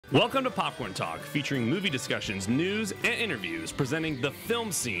Welcome to Popcorn Talk, featuring movie discussions, news, and interviews, presenting The Film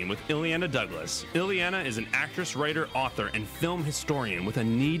Scene with Illeana Douglas. Illeana is an actress, writer, author, and film historian with a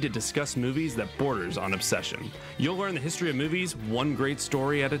need to discuss movies that borders on obsession. You'll learn the history of movies one great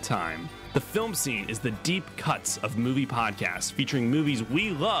story at a time. The Film Scene is the deep cuts of movie podcasts, featuring movies we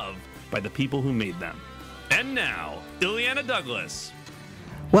love by the people who made them. And now, Illeana Douglas.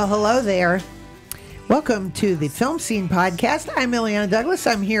 Well, hello there. Welcome to the Film Scene Podcast. I'm Illeana Douglas.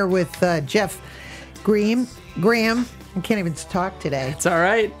 I'm here with Jeff Graham. I can't even talk today. It's all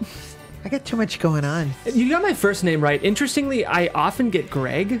right. I got too much going on. You got my first name right. Interestingly, I often get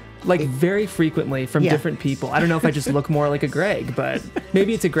Greg, very frequently from different people. I don't know if I just look more like a Greg, but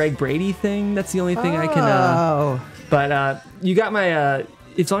maybe it's a Greg Brady thing. That's the only thing I can... But you got my...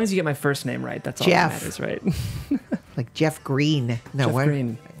 as long as you get my first name right, that's all that matters, right? Like Jeff Green. No, Jeff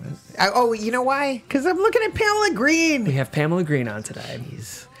Green. Oh, you know why? Because I'm looking at Pamela Green. We have Pamela Green on today.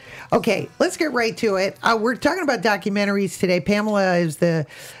 Jeez. Okay, let's get right to it. We're talking about documentaries today. Pamela is the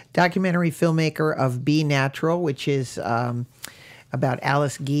documentary filmmaker of Be Natural, which is about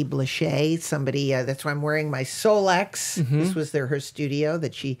Alice Guy Blaché, somebody, that's why I'm wearing my Solex. Mm-hmm. This was her studio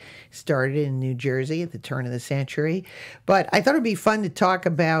that she started in New Jersey at the turn of the century. But I thought it'd be fun to talk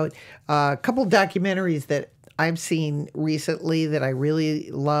about a couple documentaries that I've seen recently that I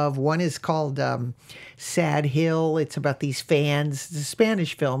really love. One is called Sad Hill. It's about these fans, the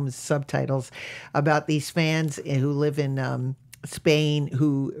Spanish film, subtitles, about these fans who live in Spain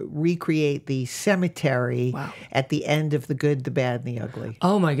who recreate the cemetery at the end of The Good, the Bad, and the Ugly.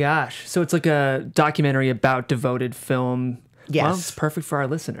 Oh my gosh. So it's like a documentary about devoted film. Yes. Well, it's perfect for our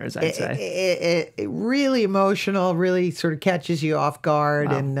listeners, I'd say. It really emotional, really sort of catches you off guard.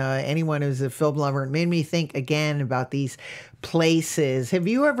 Wow. And anyone who's a film lover, it made me think again about these places. Have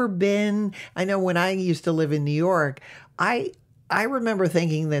you ever been, I know when I used to live in New York, I remember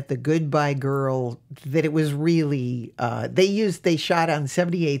thinking that The Goodbye Girl, that it was really, they shot on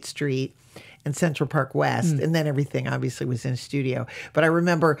 78th Street and Central Park West, and then everything obviously was in a studio. But I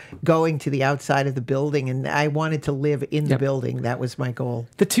remember going to the outside of the building, and I wanted to live in the building. That was my goal.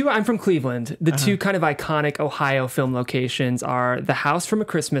 I'm from Cleveland. The two kind of iconic Ohio film locations are the house from A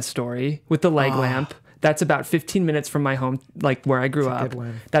Christmas Story with the leg lamp. That's about 15 minutes from my home, like where I grew up. Good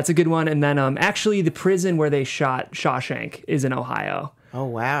one. That's a good one. And then actually the prison where they shot Shawshank is in Ohio. Oh,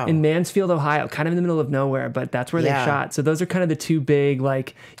 wow. In Mansfield, Ohio, kind of in the middle of nowhere, but that's where they shot. So those are kind of the two big,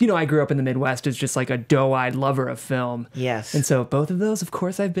 like, I grew up in the Midwest as just like a doe-eyed lover of film. Yes. And so both of those, of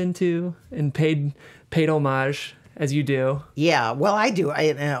course, I've been to and paid homage, as you do. Yeah, well, I do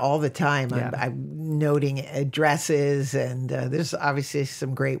all the time. Yeah. I'm noting addresses, and there's obviously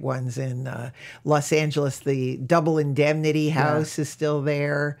some great ones in Los Angeles. The Double Indemnity House is still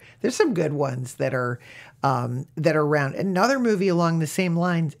there. There's some good ones that are around. Another movie along the same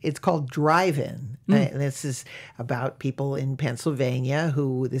lines, it's called Drive-In. And this is about people in Pennsylvania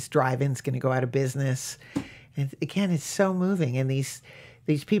who this drive-in's going to go out of business. And again, it's so moving. And these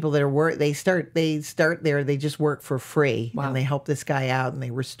people that are they start there, they just work for free. Wow. And they help this guy out and they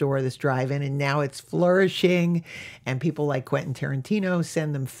restore this drive-in, and now it's flourishing, and people like Quentin Tarantino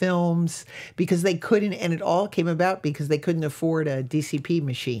send them films because they couldn't, and it all came about because they couldn't afford a DCP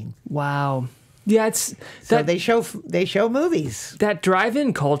machine. Wow. Yeah, they show movies. That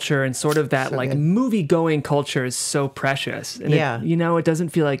drive-in culture and sort of that movie-going culture is so precious. And it doesn't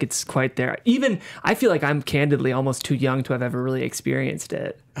feel like it's quite there. Even I feel like I'm candidly almost too young to have ever really experienced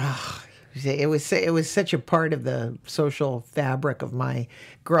it. Oh, it was such a part of the social fabric of my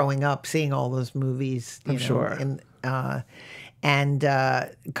growing up, seeing all those movies. I'm sure. And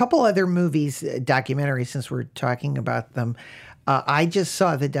a couple other movies, documentaries, since we're talking about them. I just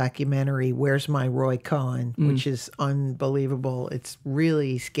saw the documentary, Where's My Roy Cohn, which is unbelievable. It's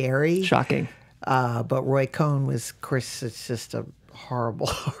really scary. Shocking. But Roy Cohn was, of course, it's just a horrible,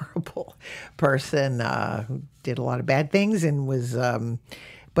 horrible person who did a lot of bad things and was...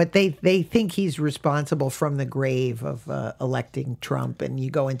 but they think he's responsible from the grave of electing Trump. And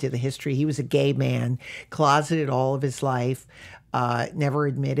you go into the history. He was a gay man, closeted all of his life, never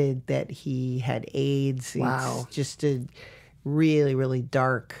admitted that he had AIDS. Wow. He's just a... really, really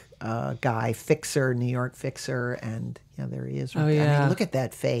dark guy, New York fixer, and there he is. Oh, yeah. I mean, look at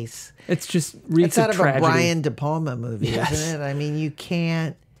that face. It's just reeks of tragedy. It's out of a Brian De Palma movie, isn't it? I mean, you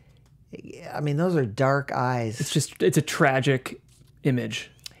can't. I mean, those are dark eyes. It's a tragic image.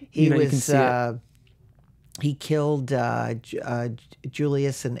 He killed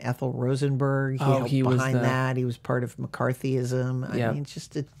Julius and Ethel Rosenberg. He was behind that. He was part of McCarthyism. I mean, it's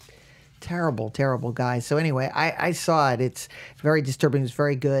just Terrible, terrible guy. So anyway, I saw it. It's very disturbing. It's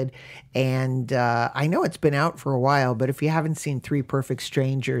very good. And I know it's been out for a while, but if you haven't seen Three Perfect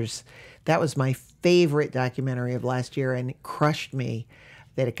Strangers, that was my favorite documentary of last year, and it crushed me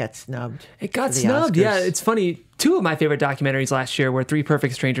that it got snubbed. It got snubbed, yeah. It's funny. Two of my favorite documentaries last year were Three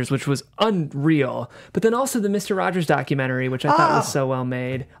Perfect Strangers, which was unreal, but then also the Mr. Rogers documentary, which I thought was so well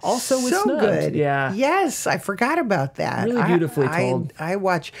made, also was so snubbed. Good. Yeah. Yes, I forgot about that. Really beautifully told. I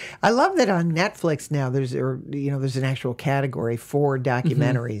love that on Netflix now. There's an actual category for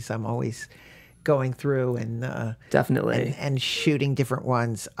documentaries. I'm always going through and definitely and shooting different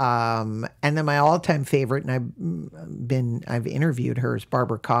ones. And then my all-time favorite, and I've interviewed her, is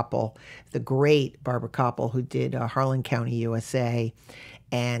Barbara Koppel, the great Barbara Koppel, who did Harlan County, USA,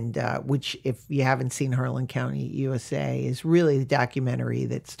 and which, if you haven't seen Harlan County, USA, is really the documentary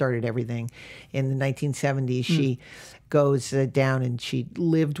that started everything. In the 1970s, she goes down and she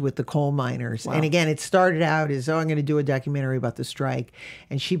lived with the coal miners. Wow. And again, it started out as, I'm going to do a documentary about the strike.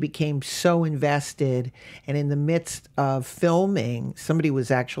 And she became so invested. And in the midst of filming, somebody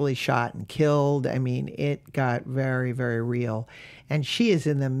was actually shot and killed. I mean, it got very, very real. And she is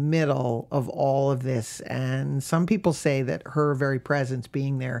in the middle of all of this. And some people say that her very presence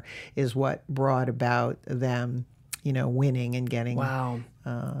being there is what brought about them, winning and getting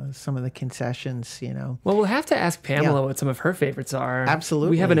some of the concessions, Well, we'll have to ask Pamela what some of her favorites are.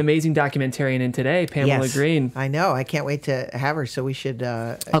 Absolutely. We have an amazing documentarian in today, Pamela Green. I know. I can't wait to have her, so we should...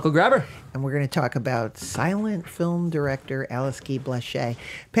 I'll go grab her. And we're going to talk about silent film director Alice Guy Blaché.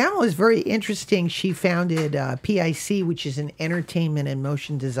 Pamela is very interesting. She founded PIC, which is an entertainment and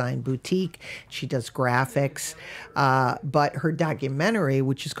motion design boutique. She does graphics. But her documentary,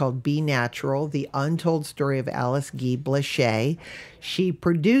 which is called Be Natural, The Untold Story of Alice Guy Blaché, she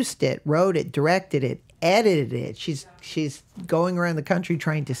produced it, wrote it, directed it, edited it. She's going around the country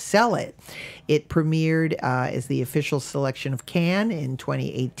trying to sell it. It premiered as the official selection of Cannes in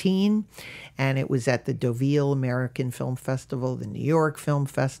 2018, and it was at the Deauville American Film Festival, the New York Film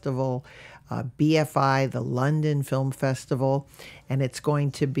Festival, BFI, the London Film Festival, and it's going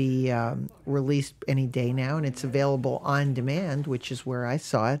to be released any day now, and it's available on demand, which is where I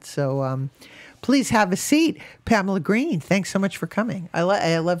saw it. So please have a seat. Pamela Green, thanks so much for coming.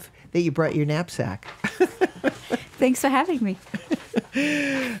 I love that you brought your knapsack. Thanks for having me.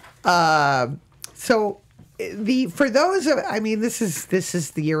 So for those of, this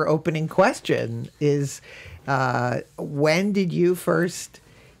is your opening question is, when did you first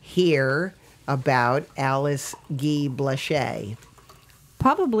hear about Alice Guy Blaché?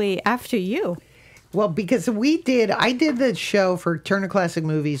 Probably after you. Well, because I did the show for Turner Classic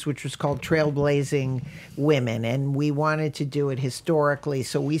Movies, which was called Trailblazing Women, and we wanted to do it historically,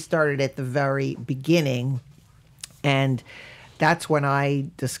 so we started at the very beginning, and that's when I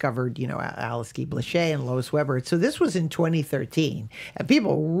discovered, Alice Guy Blaché and Lois Weber. So this was in 2013, and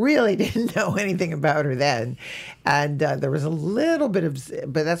people really didn't know anything about her then. And there was a little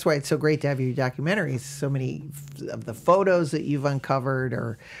bit but that's why it's so great to have your documentaries. So many of the photos that you've uncovered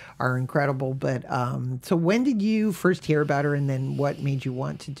are incredible. But so when did you first hear about her, and then what made you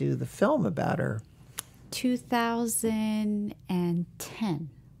want to do the film about her? 2010.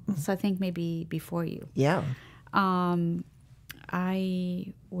 So I think maybe before you. Yeah.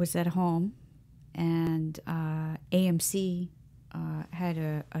 I was at home, and AMC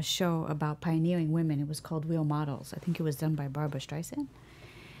had a show about pioneering women. It was called Real Models. I think it was done by Barbara Streisand.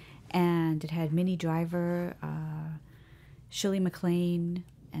 And it had Minnie Driver, Shirley MacLaine,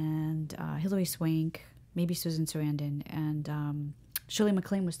 and Hilary Swank, maybe Susan Sarandon. And Shirley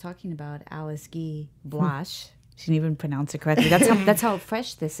MacLaine was talking about Alice Guy Blaché. She didn't even pronounce it correctly. That's how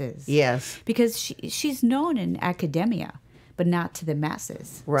fresh this is. Yes. Because she's known in academia, but not to the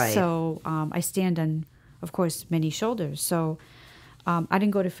masses. Right. So I stand on, of course, many shoulders. So I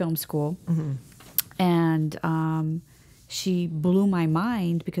didn't go to film school. Mm-hmm. And she blew my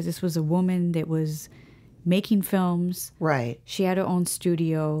mind because this was a woman that was making films. Right. She had her own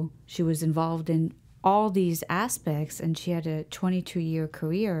studio. She was involved in all these aspects, and she had a 22-year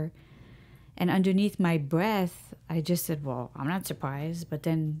career. And underneath my breath, I just said, well, I'm not surprised. But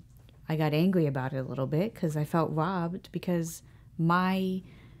then I got angry about it a little bit because I felt robbed, because my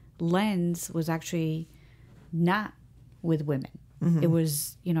lens was actually not with women. Mm-hmm. It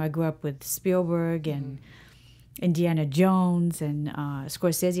was, I grew up with Spielberg and Indiana Jones and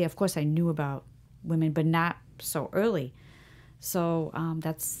Scorsese. Of course, I knew about women, but not so early. So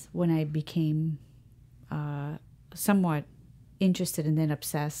that's when I became somewhat interested and then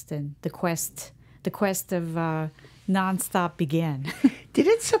obsessed, and the quest of nonstop began. Did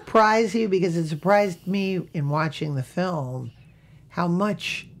it surprise you? Because it surprised me in watching the film how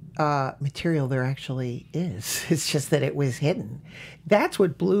much material there actually is. It's just that it was hidden. That's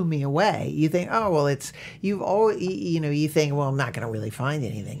what blew me away. You think, oh, well, you've always, you think, well, I'm not going to really find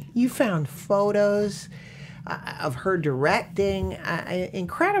anything. You found photos of her directing.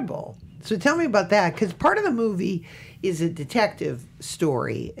 Incredible. So tell me about that, because part of the movie is a detective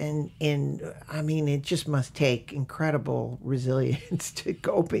story, and I mean, it just must take incredible resilience to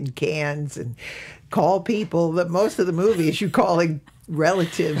open cans and call people. That most of the movie is you calling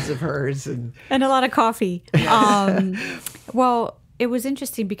relatives of hers and a lot of coffee. Well, it was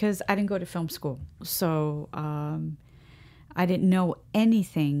interesting because I didn't go to film school, so I didn't know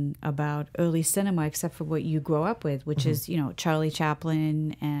anything about early cinema except for what you grow up with, which is, Charlie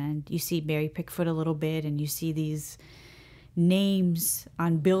Chaplin, and you see Mary Pickford a little bit, and you see these names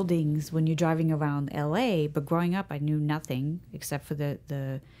on buildings when you're driving around LA. But growing up, I knew nothing except for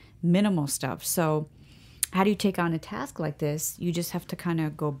the minimal stuff. So how do you take on a task like this? You just have to kind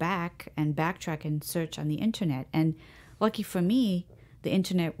of go back and backtrack and search on the internet. And lucky for me, the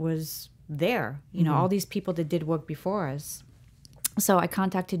internet was there, all these people that did work before us. So I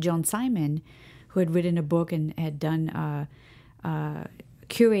contacted Joan Simon, who had written a book and had done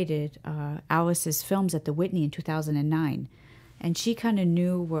curated Alice's films at the Whitney in 2009, and she kind of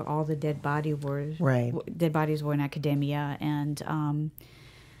knew where all the dead bodies were in academia, and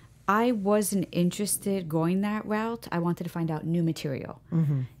I wasn't interested going that route. I wanted to find out new material,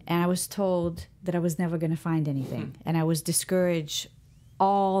 and I was told that I was never going to find anything, and I was discouraged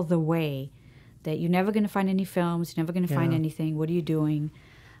all the way, that you're never going to find any films, you're never going to find anything, what are you doing?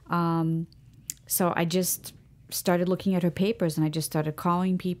 So I just started looking at her papers, and I just started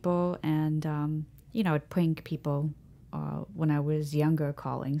calling people, and, I'd prank people when I was younger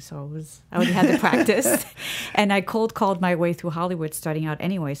calling, so I already had the practice. And I cold called my way through Hollywood starting out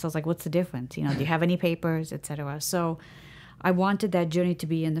anyway, so I was like, what's the difference? Do you have any papers, etc.? So I wanted that journey to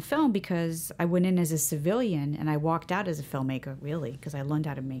be in the film because I went in as a civilian and I walked out as a filmmaker, really, because I learned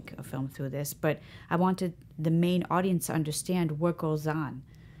how to make a film through this. But I wanted the main audience to understand what goes on,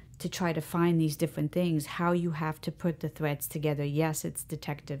 to try to find these different things, how you have to put the threads together. Yes, it's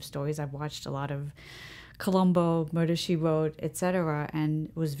detective stories. I've watched a lot of Columbo, Murder, She Wrote, etc.,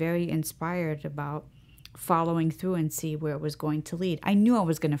 and was very inspired about following through and see where it was going to lead. I knew I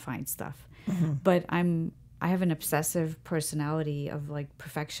was going to find stuff, but I have an obsessive personality of like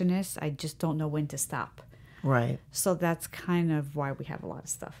perfectionist. I just don't know when to stop. Right. So that's kind of why we have a lot of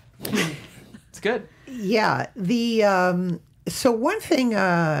stuff. It's good. Yeah. So one thing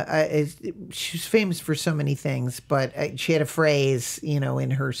is she's famous for so many things, but she had a phrase,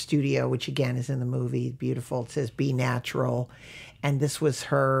 in her studio, which again is in the movie, beautiful. It says, "Be natural," and this was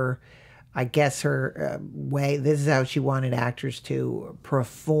her. I guess her way, this is how she wanted actors to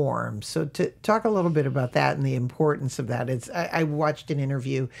perform. So to talk a little bit about that and the importance of that. I watched an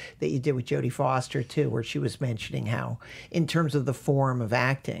interview that you did with Jodie Foster too, where she was mentioning how in terms of the form of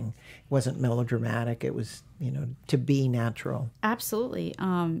acting, it wasn't melodramatic. It was, to be natural. Absolutely.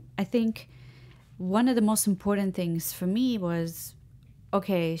 I think one of the most important things for me was,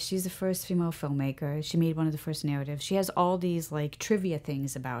 okay, she's the first female filmmaker. She made one of the first narratives. She has all these like trivia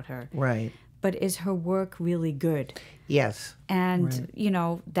things about her. Right. But is her work really good? Yes. And,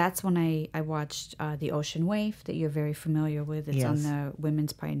 that's when I watched The Ocean Wave that you're very familiar with. It's on the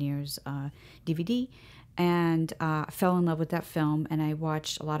Women's Pioneers DVD. And I fell in love with that film, and I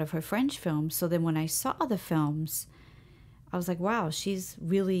watched a lot of her French films. So then when I saw the films, I was like, wow, she's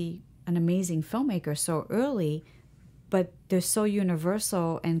really an amazing filmmaker so early, but they're so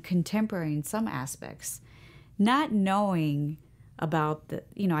universal and contemporary in some aspects. Not knowing about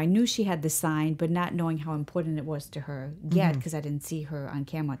I knew she had the sign, but not knowing how important it was to her yet, because I didn't see her on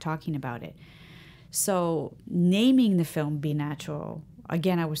camera talking about it. So naming the film Be Natural,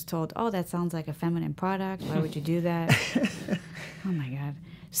 again, I was told, oh, that sounds like a feminine product. Why would you do that? Oh, my God.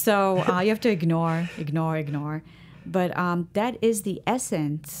 So you have to ignore. But that is the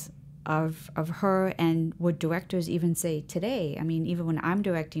essence of her, and what directors even say today. I mean, even when I'm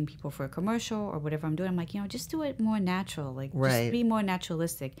directing people for a commercial or whatever I'm doing, I'm like, just do it more natural. Like, just be more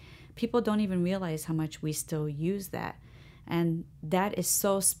naturalistic. People don't even realize how much we still use that. And that is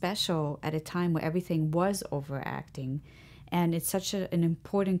so special at a time where everything was overacting. And it's such an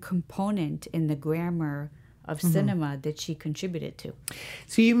important component in the grammar of cinema that she contributed to.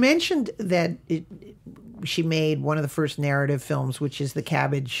 So you mentioned that she made one of the first narrative films, which is The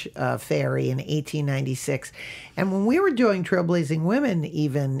Cabbage Fairy in 1896. And when we were doing Trailblazing Women,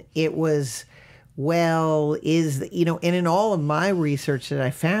 even, it was, and in all of my research that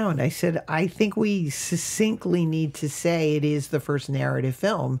I found, I said, I think we succinctly need to say it is the first narrative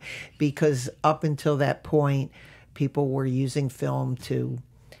film, because up until that point, people were using film to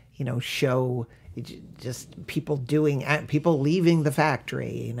show just people leaving the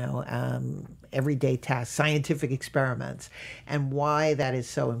factory, everyday tasks, scientific experiments. And why that is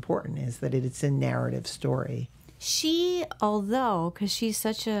so important is that it's a narrative story. She, although, because she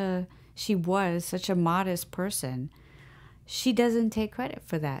was such a modest person, she doesn't take credit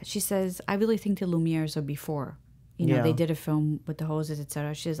for that. She says, I really think the Lumieres are before. They did a film with the hoses,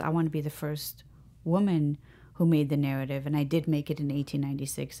 etc. She says, I want to be the first woman who made the narrative, and I did make it in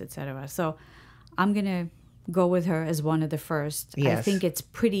 1896, etc. So I'm going to go with her as one of the first. Yes. I think it's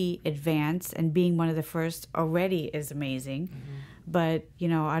pretty advanced, and being one of the first already is amazing. Mm-hmm. But,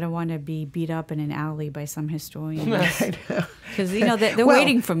 I don't want to be beat up in an alley by some historian. I know. Because, they're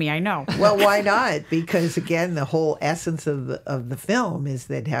waiting for me, I know. Well, why not? Because, again, the whole essence of the film is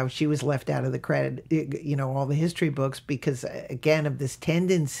that how she was left out of the credit, all the history books, because, again, of this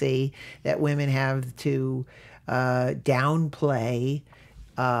tendency that women have to downplay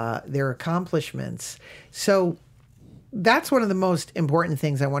their accomplishments. So that's one of the most important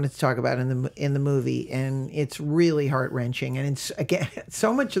things I wanted to talk about in the movie, and it's really heart-wrenching. And it's, again,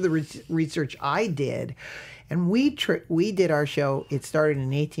 so much of the research I did, and we did our show. It started in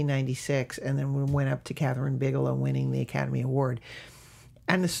 1896, and then we went up to Catherine Bigelow winning the Academy Award.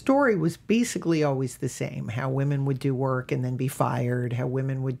 And the story was basically always the same: how women would do work and then be fired, how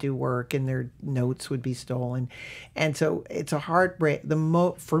women would do work and their notes would be stolen. And so it's a heartbreak.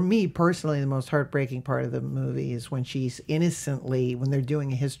 For me personally, the most heartbreaking part of the movie is when she's when they're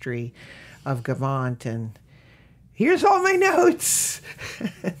doing a history of Gavant, and here's all my notes.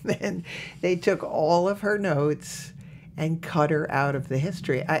 And then they took all of her notes and cut her out of the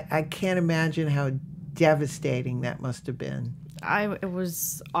history. I can't imagine how devastating that must have been. It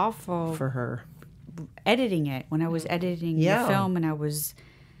was awful for her. Editing it, when I was editing the film and I was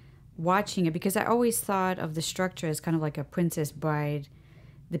watching it, because I always thought of the structure as kind of like a Princess Bride.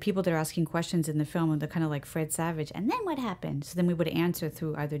 The people that are asking questions in the film, and they're kind of like Fred Savage. And then what happened? So then we would answer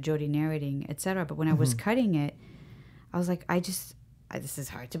through either Jodie narrating, etc. But when I was cutting it, I was like, this is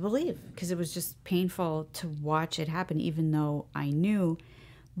hard to believe, because it was just painful to watch it happen, even though I knew.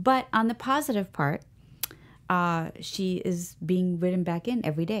 But on the positive part, she is being written back in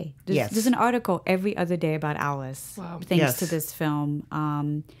every day. There's an article every other day about Alice, thanks to this film.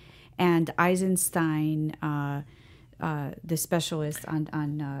 And Eisenstein, the specialist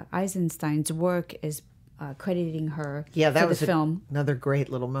on Eisenstein's work, is crediting her for the film. Another great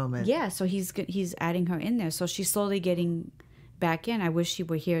little moment. Yeah, so he's adding her in there. So she's slowly getting back in. I wish she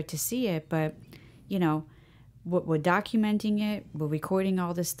were here to see it, but, we're documenting it, we're recording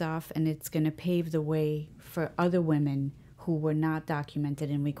all this stuff, and it's going to pave the way for other women who were not documented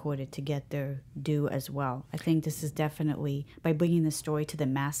and recorded to get their due as well. I think this is definitely, by bringing the story to the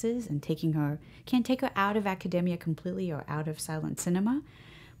masses and can't take her out of academia completely or out of silent cinema,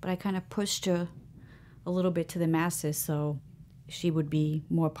 but I kind of pushed her a little bit to the masses so she would be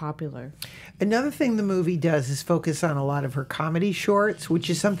more popular. Another thing the movie does is focus on a lot of her comedy shorts, which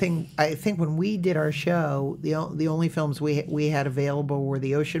is something I think when we did our show, the only films we had available were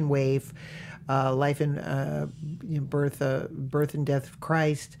The Ocean Wave, Life and Birth and Death of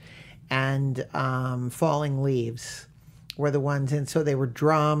Christ, and Falling Leaves were the ones. And so they were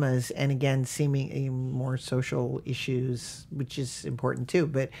dramas, and again, seemingly more social issues, which is important too.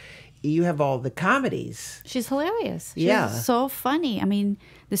 But you have all the comedies. She's hilarious. She's so funny. I mean,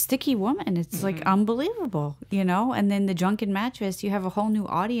 the Sticky Woman, it's like unbelievable, And then the Drunken Mattress, you have a whole new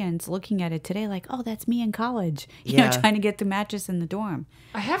audience looking at it today like, oh, that's me in college, trying to get the mattress in the dorm.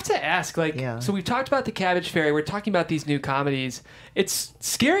 I have to ask, so we've talked about the Cabbage Fairy. We're talking about these new comedies. It's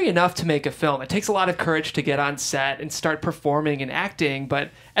scary enough to make a film. It takes a lot of courage to get on set and start performing and acting,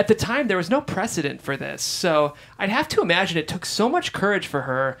 but at the time, there was no precedent for this. So I'd have to imagine it took so much courage for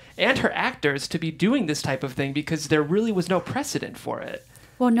her and her actors to be doing this type of thing because there really was no precedent for it.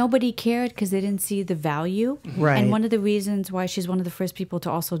 Well, nobody cared because they didn't see the value. Right. And one of the reasons why she's one of the first people to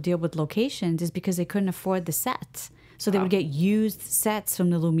also deal with locations is because they couldn't afford the sets. So they would get used sets from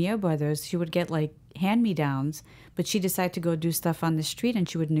the Lumiere brothers. She would get like hand-me-downs, but she decided to go do stuff on the street, and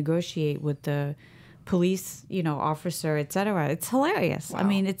she would negotiate with the police, officer, etc. It's hilarious. Wow. I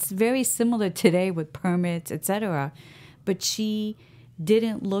mean, it's very similar today with permits, etc. But she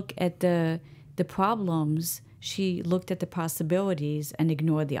didn't look at the problems. She looked at the possibilities and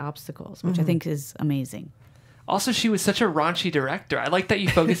ignored the obstacles, which I think is amazing. Also, she was such a raunchy director. I like that you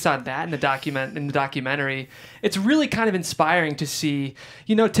focused on that in the documentary. It's really kind of inspiring to see,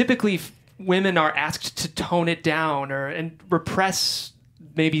 typically women are asked to tone it down and repress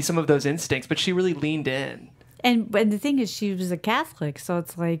maybe some of those instincts, but she really leaned in. And the thing is, she was a Catholic, so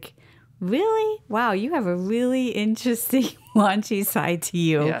it's like, Really? Wow, you have a really interesting raunchy side to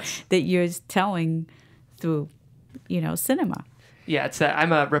you that you're telling through, cinema. Yeah, it's that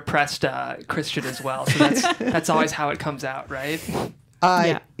I'm a repressed Christian as well, so that's always how it comes out, right?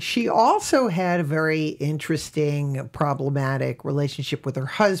 She also had a very interesting, problematic relationship with her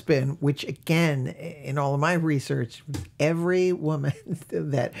husband, which, again, in all of my research, every woman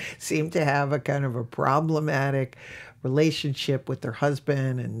that seemed to have a kind of a problematic relationship with their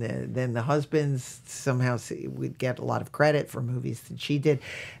husband, and then the husbands somehow would get a lot of credit for movies that she did.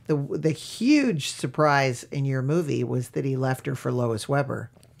 The huge surprise in your movie was that he left her for Lois Weber.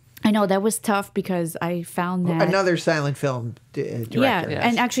 I know that was tough because I found that another silent film director. Yeah,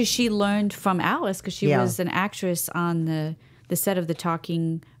 and actually she learned from Alice because she was an actress on the set of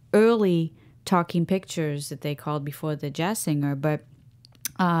the early talking pictures that they called before the Jazz Singer. But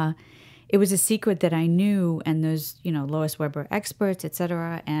it was a secret that I knew, and there's Lois Weber experts,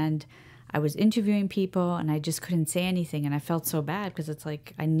 etc. And I was interviewing people, and I just couldn't say anything, and I felt so bad because it's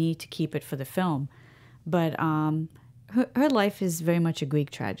like I need to keep it for the film, but. Her life is very much a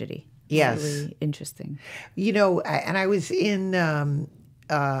Greek tragedy. It's yes. Really interesting. And I was in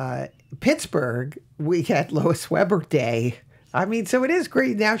Pittsburgh. We had Lois Weber Day. I mean, so it is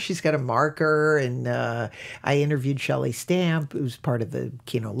great. Now she's got a marker, and I interviewed Shelley Stamp, who's part of the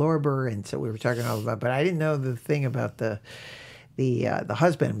Kino Lorber, and so we were talking all about, but I didn't know the thing about the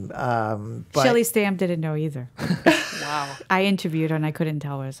husband. But Shelley Stamp didn't know either. Wow. I interviewed her and I couldn't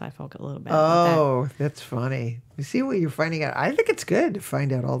tell her, so I felt a little bad about that. Oh, that's funny. You see what you're finding out. I think it's good to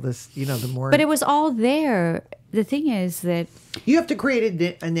find out all this, the more. But it was all there. The thing is that you have to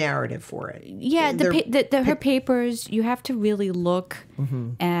create a narrative for it. Yeah, her papers, you have to really look.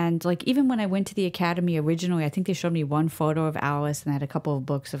 Mm-hmm. And like even when I went to the Academy originally, I think they showed me one photo of Alice and I had a couple of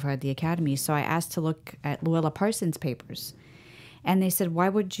books of her at the Academy. So I asked to look at Luella Parsons' papers. And they said, why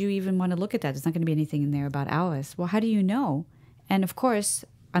would you even want to look at that? There's not going to be anything in there about Alice. Well, how do you know? And of course,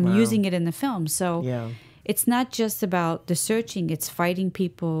 I'm using it in the film. So it's not just about the searching. It's fighting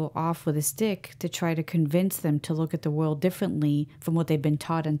people off with a stick to try to convince them to look at the world differently from what they've been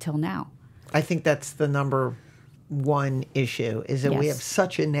taught until now. I think that's the number one issue, is that we have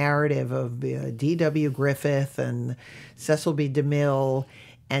such a narrative of D.W. Griffith and Cecil B. DeMille,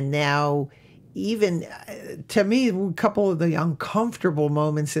 and now... Even to me, a couple of the uncomfortable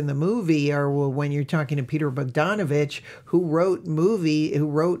moments in the movie are when you're talking to Peter Bogdanovich, who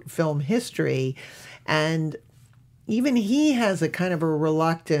wrote film history, and even he has a kind of a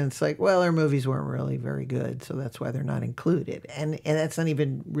reluctance, like, well, our movies weren't really very good, so that's why they're not included, and that's not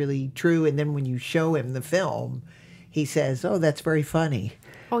even really true. And then when you show him the film, he says, "Oh, that's very funny."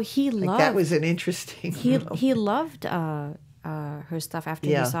 Oh, he loved that. Was an interesting. He loved. Her stuff after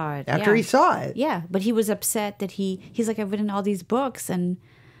he saw it. After he saw it. Yeah, but he was upset that he's like, I've written all these books and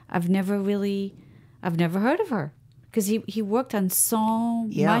I've never heard of her. Because he worked on so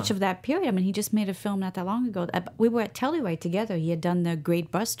much of that period. I mean, he just made a film not that long ago. We were at Telluride together. He had done The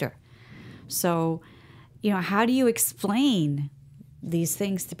Great Buster. So, how do you explain these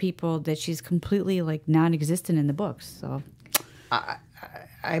things to people that she's completely like non-existent in the books? So...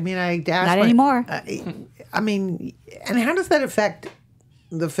 I mean, I asked not anymore. I mean, and how does that affect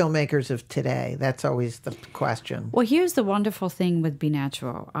the filmmakers of today? That's always the question. Well, here's the wonderful thing with Be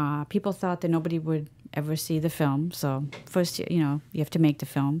Natural. People thought that nobody would ever see the film. So first, you have to make the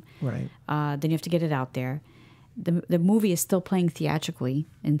film. Right. Then you have to get it out there. The movie is still playing theatrically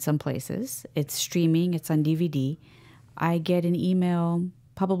in some places. It's streaming. It's on DVD. I get an email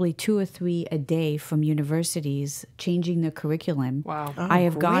probably 2 or 3 a day from universities changing their curriculum. Wow. Oh, I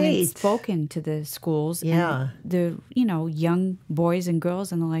have gone and great. spoken to the schools Yeah. and the young boys and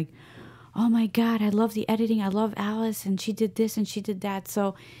girls, and they're like, oh my God, I love the editing. I love Alice, and she did this and she did that.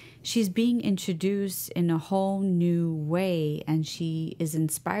 So she's being introduced in a whole new way, and she is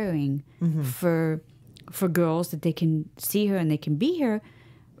inspiring for girls that they can see her and they can be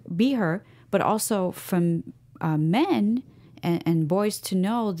her, but also from men and boys to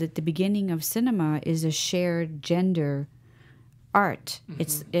know that the beginning of cinema is a shared gender art.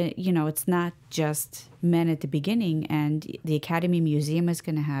 Mm-hmm. It's not just men at the beginning, and the Academy Museum is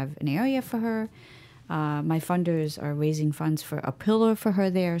going to have an area for her. My funders are raising funds for a pillar for her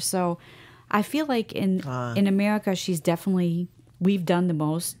there. So I feel like in America, we've done the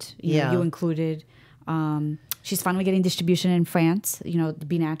most, you included. She's finally getting distribution in France,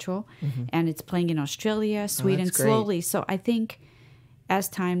 Be Natural, and it's playing in Australia, Sweden, slowly. So I think as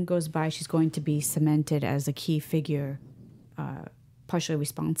time goes by, she's going to be cemented as a key figure, partially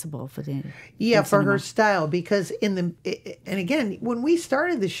responsible for the for her style. Because and again, when we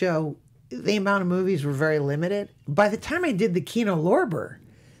started the show, the amount of movies were very limited. By the time I did the Kino Lorber,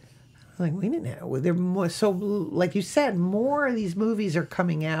 Like, we didn't know. They're more, so, like you said, more of these movies are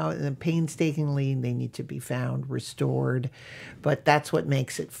coming out, and painstakingly they need to be found, restored. But that's what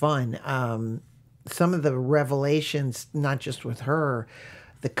makes it fun. Some of the revelations, not just with her,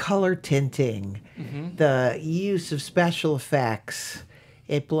 the color tinting, the use of special effects,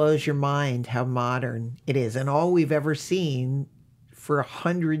 it blows your mind how modern it is. And all we've ever seen for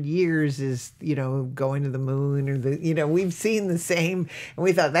 100 years is, going to the moon, or we've seen the same, and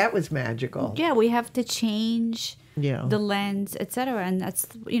we thought that was magical. Yeah, we have to change the lens, etc. And that's,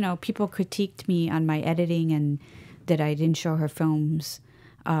 people critiqued me on my editing and that I didn't show her films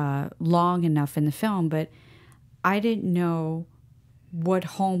long enough in the film, but I didn't know what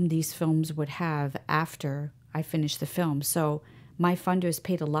home these films would have after I finished the film. So my funders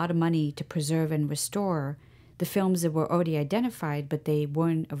paid a lot of money to preserve and restore the films that were already identified, but they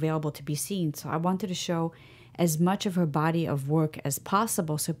weren't available to be seen. So I wanted to show as much of her body of work as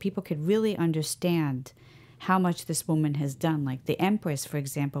possible so people could really understand how much this woman has done. Like the Empress, for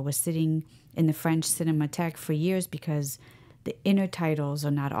example, was sitting in the French Cinematheque for years because the inner titles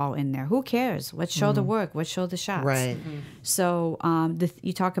are not all in there. Who cares? Let's show the work. Let's show the shots. Right. So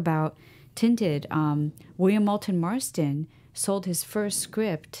you talk about tinted. William Moulton Marston sold his first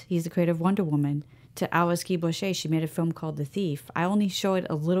script. He's the creator of Wonder Woman, to Alice Guy Blaché. She made a film called The Thief. I only show it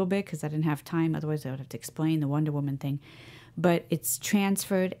a little bit because I didn't have time. Otherwise, I would have to explain the Wonder Woman thing. But it's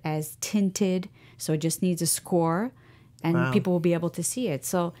transferred as tinted, so it just needs a score, and people will be able to see it.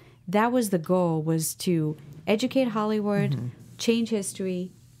 So that was the goal, was to educate Hollywood, change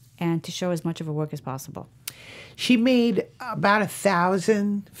history, and to show as much of her work as possible. She made about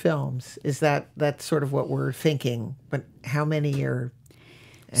 1,000 films. Is that's sort of what we're thinking? But how many are...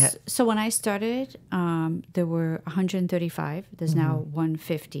 So when I started, there were 135. There's now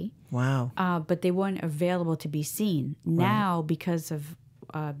 150. Wow. But they weren't available to be seen. Right. Now, because of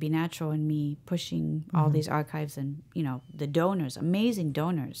Be Natural and me pushing all these archives and, the donors, amazing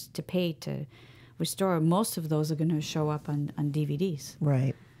donors to pay to restore, most of those are going to show up on DVDs.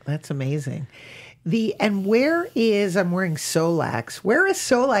 Right. That's amazing. I'm wearing Solax. Where is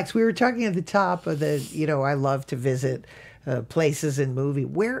Solax? We were talking at the top of I love to visit places in movie.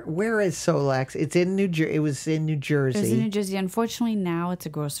 Where is Solax? It's in New Jersey. It was in New Jersey. It was in New Jersey. Unfortunately, now it's a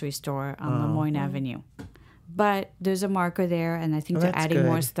grocery store on Lemoyne Avenue. But there's a marker there, and I think they're adding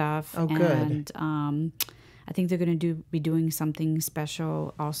more stuff. Oh, good. And I think they're going to be doing something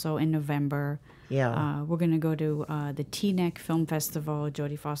special also in November. Yeah. We're going to go to the Teaneck Film Festival.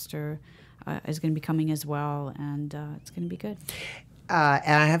 Jodie Foster is going to be coming as well, and it's going to be good.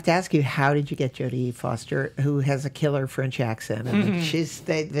 And I have to ask you, how did you get Jodie Foster, who has a killer French accent? And she's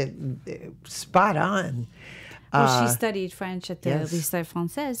spot on. Well, she studied French at the Lycée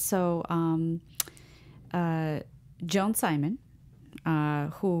Française. So Joan Simon,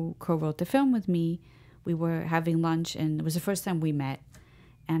 who co-wrote the film with me, we were having lunch, and it was the first time we met.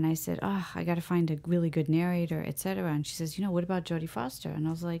 And I said, I got to find a really good narrator, etc. And she says, what about Jodie Foster? And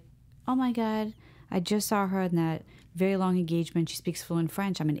I was like, oh, my God. I just saw her in that very long engagement. She speaks fluent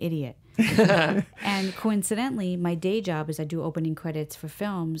French. I'm an idiot. And coincidentally, my day job is I do opening credits for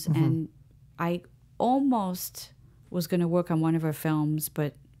films. And I almost was going to work on one of her films,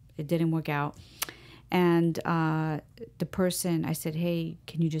 but it didn't work out. And the person, I said, hey,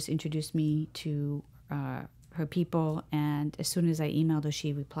 can you just introduce me to her people? And as soon as I emailed her,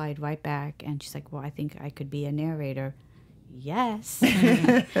 she replied right back. And she's like, well, I think I could be a narrator. Yes.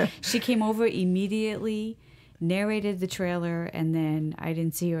 She came over immediately, narrated the trailer, and then I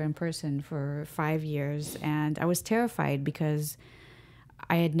didn't see her in person for 5 years. And I was terrified because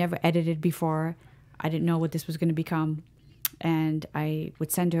I had never edited before. I didn't know what this was going to become. And I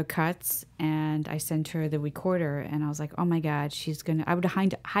would send her cuts, and I sent her the recorder, and I was like, oh my God, I would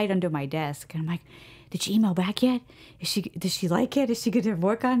hide under my desk. And I'm like, did she email back yet? Does she like it? Is she going to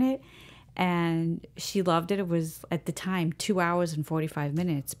work on it? And she loved it. It was, at the time, 2 hours and 45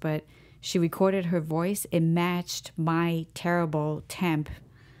 minutes. But she recorded her voice. It matched my terrible temp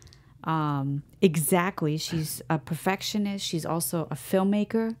exactly. She's a perfectionist. She's also a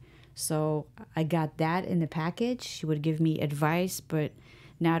filmmaker. So I got that in the package. She would give me advice, but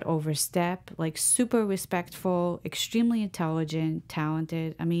not overstep. Like, super respectful, extremely intelligent,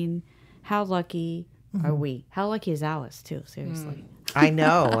 talented. I mean, how lucky are we? How lucky is Alice, too? Seriously. I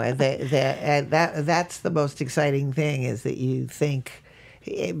know. That's the most exciting thing, is that you think,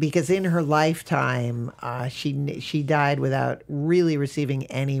 because in her lifetime, she died without really receiving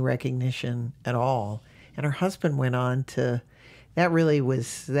any recognition at all. And her husband went on to,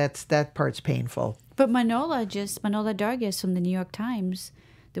 that part's painful. But Manola Dargis from the New York Times,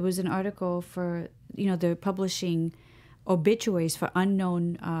 there was an article for, they're publishing obituaries for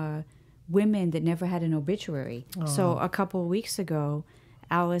unknown women that never had an obituary. So a couple of weeks ago,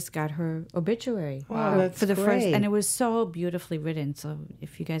 Alice got her obituary. Wow, that's for the great. first, and it was so beautifully written. So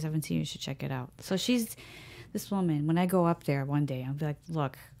if you guys haven't seen it, you should check it out. So she's this woman. When I go up there one day, I'll be like,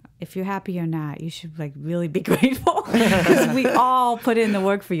 look, if you're happy or not, you should like really be grateful because we all put in the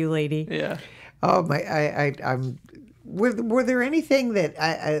work for you, lady. Yeah. Oh my! I'm. Were there anything that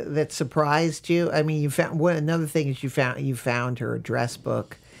that surprised you? I mean, you found another thing is you found her address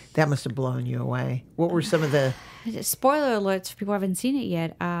book. That must have blown you away. What were some of the spoiler alerts for people who haven't seen it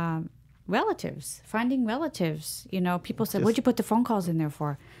yet? Relatives, finding relatives. You know, people said, "What'd you put the phone calls in there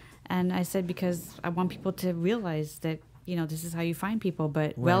for?" And I said, because I want people to realize that, you know, this is how you find people.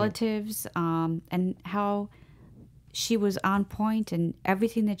 But relatives, and how she was on point, and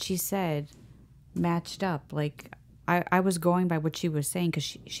everything that she said matched up. Like, I was going by what she was saying,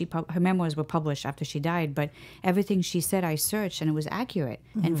 because her memoirs were published after she died, but everything she said I searched, and it was accurate.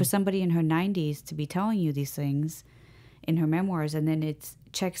 Mm-hmm. And for somebody in her 90s to be telling you these things in her memoirs, and then it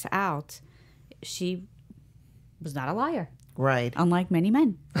checks out, she was not a liar. Right. Unlike many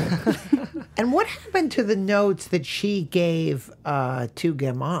men. And what happened to the notes that she gave to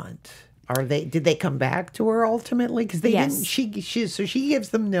Gaumont? Did they come back to her ultimately? Because they didn't. So she gives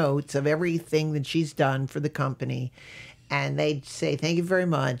them notes of everything that she's done for the company, and they say thank you very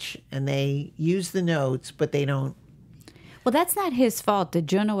much, and they use the notes, but they don't. Well, that's not his fault. The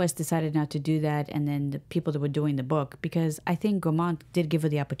journalist decided not to do that, and then the people that were doing the book, because I think Gaumont did give her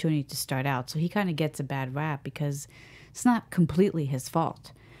the opportunity to start out, so he kind of gets a bad rap because it's not completely his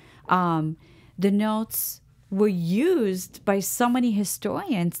fault. The notes were used by so many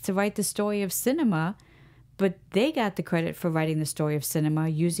historians to write the story of cinema, but they got the credit for writing the story of cinema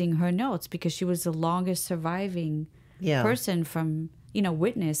using her notes because she was the longest surviving person from,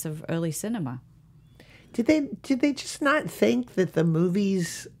 witness of early cinema. Did they just not think that the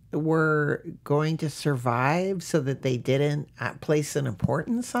movies were going to survive so that they didn't place an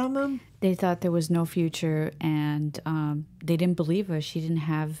importance on them? They thought there was no future, and they didn't believe her. She didn't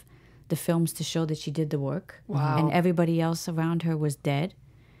have the films to show that she did the work. Wow. And everybody else around her was dead.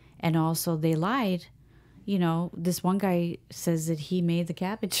 And also they lied. This one guy says that he made the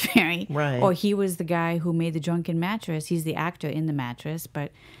Cabbage Fairy. Right. Or he was the guy who made the drunken mattress. He's the actor in the mattress.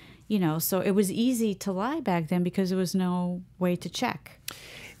 But, so it was easy to lie back then because there was no way to check.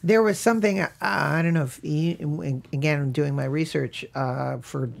 There was something, I don't know if, again, I'm doing my research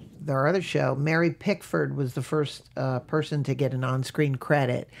for our other show, Mary Pickford was the first person to get an on-screen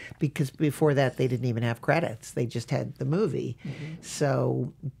credit, because before that they didn't even have credits. They just had the movie. Mm-hmm.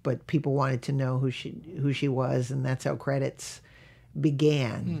 So, but people wanted to know who she was, and that's how credits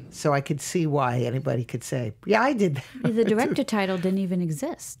began. So I could see why anybody could say, yeah, I did that. The director title didn't even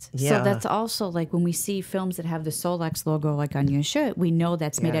exist. Yeah. So that's also like when we see films that have the Solex logo like on your shirt, we know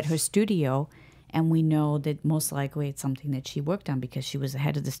that's made at her studio, and we know that most likely it's something that she worked on because she was the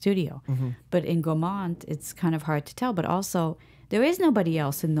head of the studio. Mm-hmm. But in Gaumont, it's kind of hard to tell. But also, there is nobody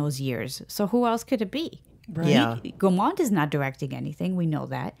else in those years. So who else could it be? Right. Yeah. Gaumont is not directing anything. We know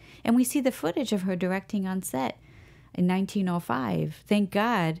that. And we see the footage of her directing on set. In 1905, thank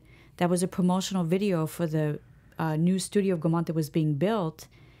God, that was a promotional video for the new studio of Gaumont that was being built,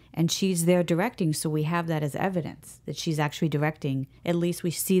 and she's there directing, so we have that as evidence that she's actually directing. At least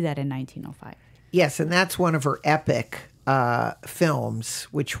we see that in 1905. Yes, and that's one of her epic films,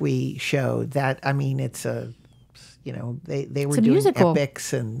 which we showed. That, I mean, it's they were doing musical.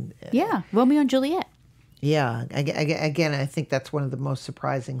 epics and Romeo and Juliet. Yeah, again, I think that's one of the most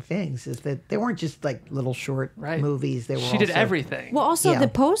surprising things is that they weren't just like little short movies. They were. She did everything. Well, also the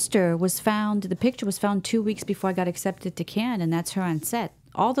poster was found. The picture was found 2 weeks before I got accepted to Cannes, and that's her on set.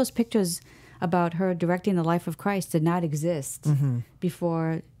 All those pictures about her directing The Life of Christ did not exist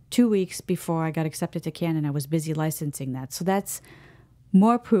before 2 weeks before I got accepted to Cannes, and I was busy licensing that. So that's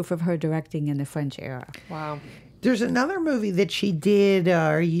more proof of her directing in the French era. Wow. There's another movie that she did,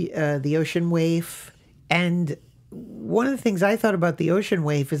 The Ocean Waif. And one of the things I thought about The Ocean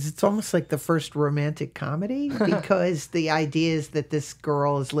Waif is it's almost like the first romantic comedy, because the idea is that this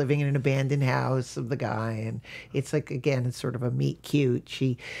girl is living in an abandoned house of the guy, and it's like, again, it's sort of a meet cute.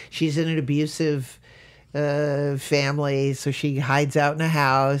 She's in an abusive family, so she hides out in a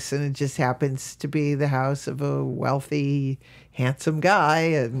house, and it just happens to be the house of a wealthy, handsome guy,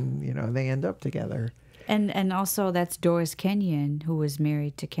 and they end up together. And also that's Doris Kenyon, who was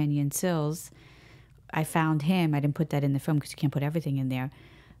married to Kenyon Sills. I found him. I didn't put that in the film because you can't put everything in there.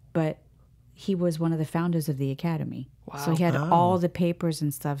 But he was one of the founders of the Academy. Wow. So he had all the papers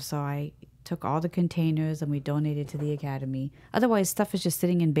and stuff. So I took all the containers and we donated to the Academy. Otherwise, stuff is just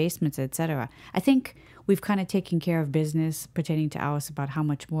sitting in basements, etc. I think we've kind of taken care of business pertaining to ours about how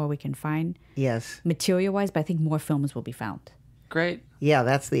much more we can find. Yes. Material-wise, but I think more films will be found. Great. Yeah,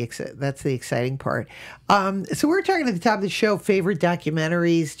 that's the exciting part. So we're talking at the top of the show, favorite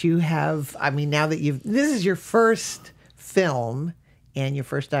documentaries. Do you have, I mean, now that this is your first film and your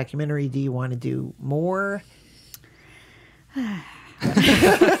first documentary, do you want to do more?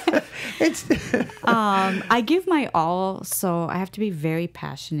 I give my all, so I have to be very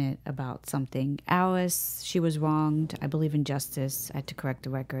passionate about something. Alice, she was wronged. I believe in justice. I had to correct the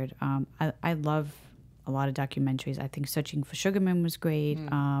record. I love a lot of documentaries. I think Searching for Sugarman was great.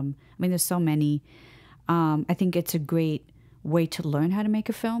 I mean, there's so many. I think it's a great way to learn how to make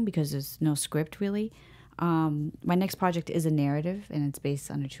a film because there's no script really. My next project is a narrative, and it's based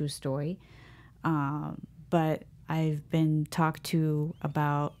on a true story. But I've been talked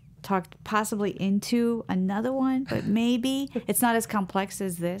possibly into another one, but maybe. It's not as complex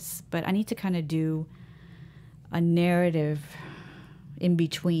as this, but I need to kind of do a narrative in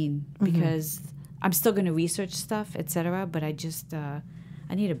between because I'm still going to research stuff, etc. But I just, I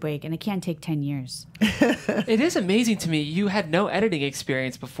need a break, and it can't take 10 years. It is amazing to me. You had no editing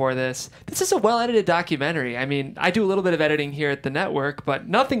experience before this. This is a well-edited documentary. I mean, I do a little bit of editing here at the network, but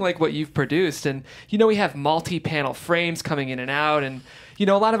nothing like what you've produced. And, you know, we have multi-panel frames coming in and out. And, you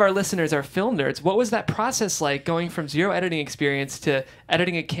know, a lot of our listeners are film nerds. What was that process like going from zero editing experience to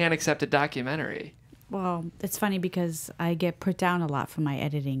editing a can-accepted documentary? Well, it's funny because I get put down a lot for my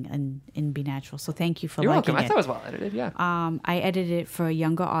editing in Be Natural. So thank you for You're liking welcome. it. I thought it was well edited, yeah. I edited it for a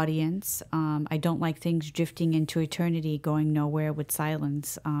younger audience. I don't like things drifting into eternity, going nowhere with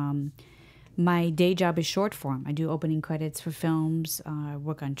silence. My day job is short form. I do opening credits for films,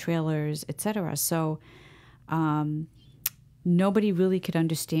 work on trailers, etc. So nobody really could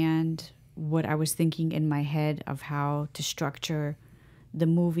understand what I was thinking in my head of how to structure the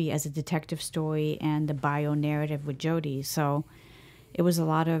movie as a detective story and the bio narrative with Jodie. So it was a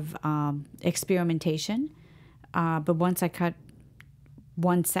lot of experimentation. But once I cut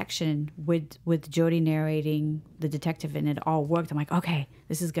one section with Jodie narrating the detective and it all worked, I'm like, okay,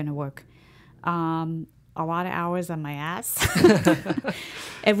 this is going to work. A lot of hours on my ass.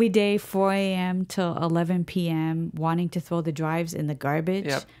 Every day, 4 a.m. till 11 p.m., wanting to throw the drives in the garbage.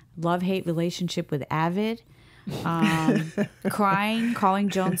 Yep. Love-hate relationship with Avid. Crying, calling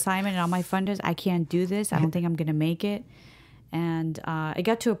Joan Simon and all my funders, I can't do this. I don't think I'm going to make it. And it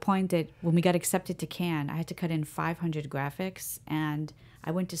got to a point that when we got accepted to Cannes, I had to cut in 500 graphics. And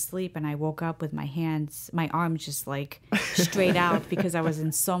I went to sleep and I woke up with my arms just like straight out because I was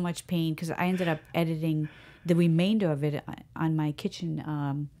in so much pain because I ended up editing the remainder of it on my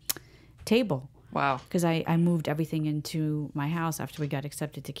kitchen table. Wow. Because I moved everything into my house after we got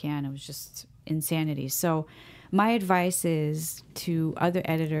accepted to Cannes. It was just insanity. So my advice is to other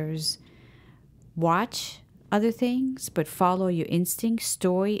editors, watch other things, but follow your instinct.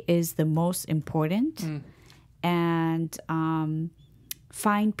 Story is the most important. And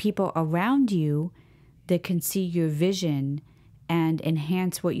find people around you that can see your vision and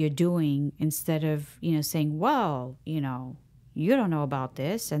enhance what you're doing instead of, saying, well, you don't know about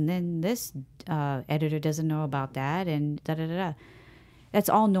this, and then this editor doesn't know about that, and da-da-da-da. That's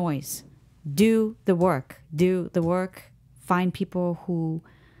all noise. Do the work. Find people who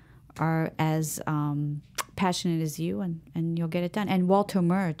are as passionate as you, and you'll get it done. And Walter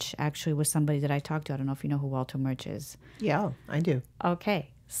Murch actually was somebody that I talked to. I don't know if you know who Walter Murch is. Yeah, I do.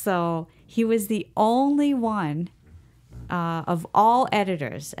 Okay. So he was the only one of all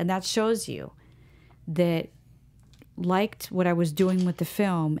editors, and that shows you that liked what I was doing with the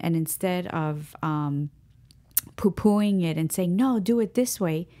film, and instead of poo-pooing it and saying, no, do it this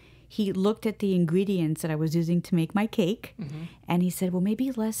way, he looked at the ingredients that I was using to make my cake, and he said, well,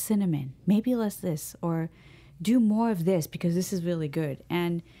 maybe less cinnamon, maybe less this, or do more of this because this is really good.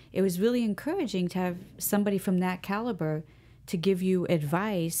 And it was really encouraging to have somebody from that caliber to give you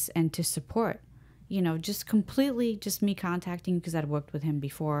advice and to support, just completely just me contacting because I'd worked with him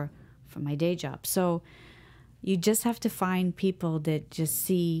before for my day job. So you just have to find people that just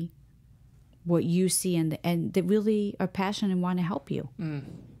see what you see and that really are passionate and want to help you.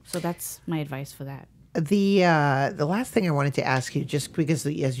 So that's my advice for that. The last thing I wanted to ask you, just because,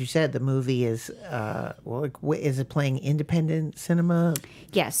 as you said, the movie is, is it playing independent cinema?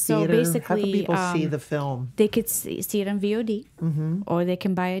 Yes. So theater? basically, how can people see the film? They could see it on VOD, or they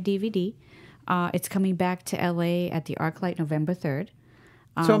can buy a DVD. It's coming back to LA at the ArcLight November 3rd.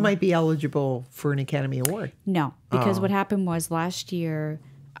 So it might be eligible for an Academy Award. No, because what happened was last year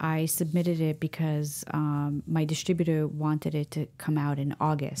I submitted it because my distributor wanted it to come out in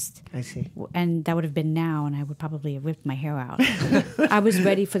August. I see. And that would have been now, and I would probably have ripped my hair out. I was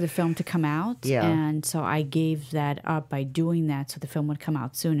ready for the film to come out, and so I gave that up by doing that so the film would come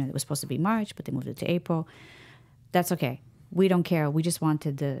out sooner. It was supposed to be March, but they moved it to April. That's okay. We don't care. We just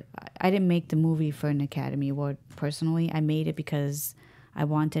wanted I didn't make the movie for an Academy Award personally. I made it because I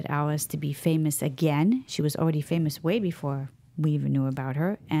wanted Alice to be famous again. She was already famous way before we even knew about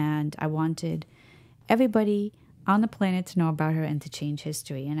her. And I wanted everybody on the planet to know about her and to change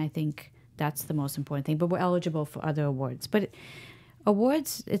history. And I think that's the most important thing. But we're eligible for other awards. But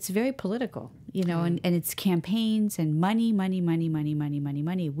awards, it's very political, you know, and it's campaigns and money.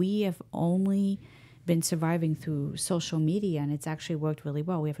 We have only been surviving through social media, and it's actually worked really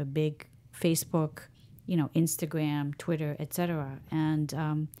well. We have a big Facebook, you know, Instagram, Twitter, etc.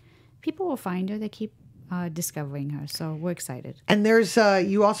 And people will find her. They keep discovering her, so we're excited. And there's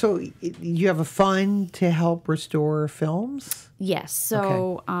you have a fund to help restore films? Yes.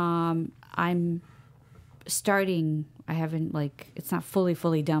 So I'm starting. I haven't it's not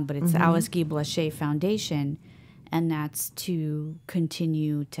fully done, but it's the Alice Guy Blaché Foundation, and that's to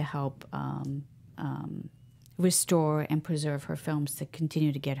continue to help restore and preserve her films, to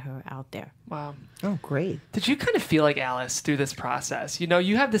continue to get her out there. Wow. Oh, great. Did you kind of feel like Alice through this process? You know,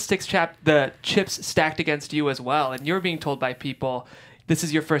 you have the chips stacked against you as well, and you're being told by people, this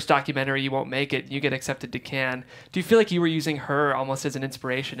is your first documentary, you won't make it, you get accepted to Cannes. Do you feel like you were using her almost as an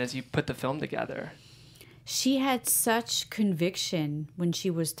inspiration as you put the film together? She had such conviction when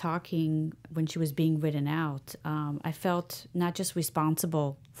she was talking, when she was being written out. I felt not just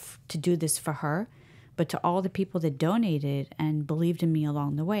responsible to do this for her, but to all the people that donated and believed in me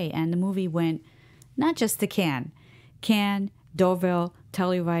along the way. And the movie went not just to Cannes, Deauville,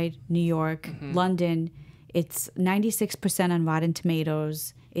 Telluride, New York, London. It's 96% on Rotten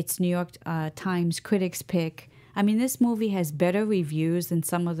Tomatoes. It's New York Times Critics' Pick. I mean, this movie has better reviews than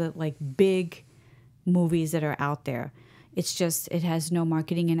some of the big movies that are out there. It's just, it has no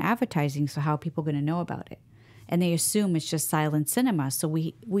marketing and advertising, so how are people going to know about it? And they assume it's just silent cinema. So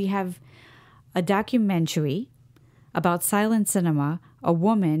we have a documentary about silent cinema, a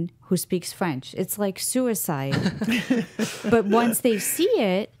woman who speaks French. It's like suicide. But once they see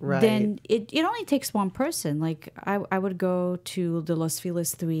it, then it only takes one person. Like I would go to the Los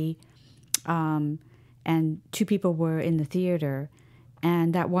Feliz 3, and two people were in the theater,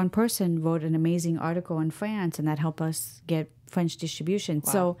 and that one person wrote an amazing article in France, and that helped us get French distribution.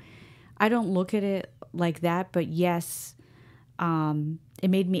 Wow. So I don't look at it like that, but yes, it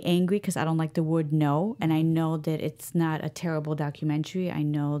made me angry because I don't like the word no, and I know that it's not a terrible documentary. I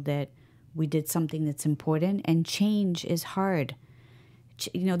know that we did something that's important, and change is hard.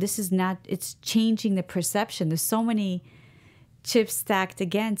 You know, this is not, it's changing the perception. There's so many chips stacked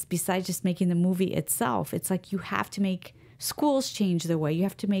against besides just making the movie itself. It's like you have to make schools change their way. You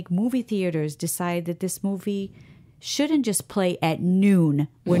have to make movie theaters decide that this movie shouldn't just play at noon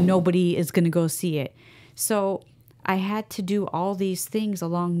where nobody is going to go see it. So I had to do all these things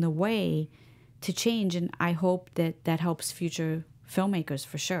along the way to change, and I hope that that helps future filmmakers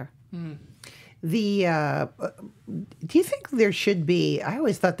for sure. Do you think there should be, I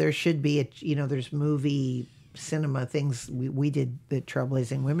always thought there should be, there's movie cinema things. We did the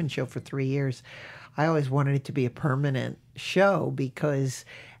Trailblazing Women show for 3 years. I always wanted it to be a permanent show because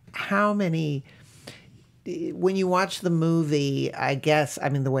when you watch the movie, I guess,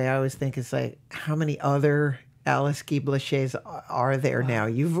 the way I always think is like, how many other Alice Guy Blachés are there now?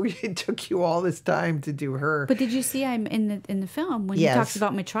 It took you all this time to do her. But did you see I'm in the film when he talks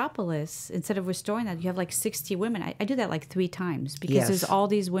about Metropolis, instead of restoring that, you have 60 women. I do that 3 times because there's all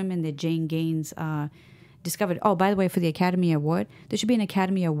these women that Jane Gaines discovered. Oh, by the way, for the Academy Award, there should be an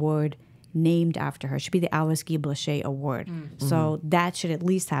Academy Award named after her. It should be the Alice Guy Blaché Award. So that should at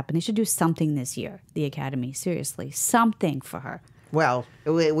least happen. They should do something this year, the Academy. Seriously, something for her. Well,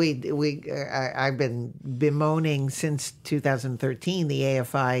 I've been bemoaning since 2013. The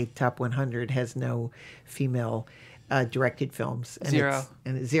AFI Top 100 has no female directed films. And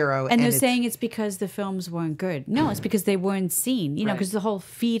Zero. And they're saying it's because the films weren't good. No, it's because they weren't seen. Because the whole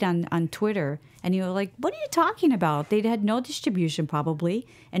feed on Twitter, and you're like, what are you talking about? They had no distribution probably,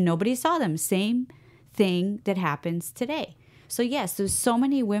 and nobody saw them. Same thing that happens today. So yes, there's so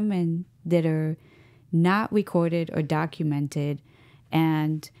many women that are not recorded or documented.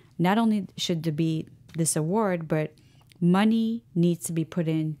 And not only should there be this award, but money needs to be put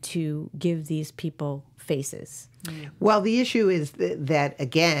in to give these people faces. Well, the issue is that,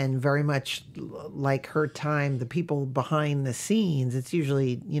 again, very much like her time, the people behind the scenes, it's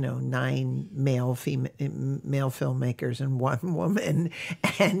usually, 9 male filmmakers and 1 woman.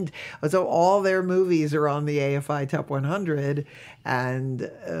 And so all their movies are on the AFI Top 100. And,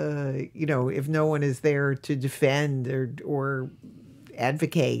 if no one is there to defend or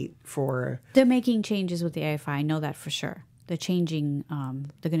advocate for... They're making changes with the AFI. I know that for sure. They're changing.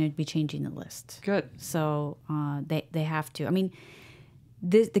 They're going to be changing the list. Good. So they have to. I mean,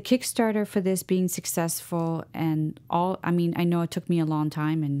 the Kickstarter for this being successful and all. I mean, I know it took me a long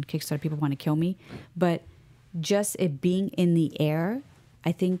time, and Kickstarter people want to kill me, but just it being in the air,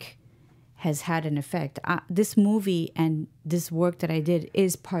 I think, has had an effect. This movie and this work that I did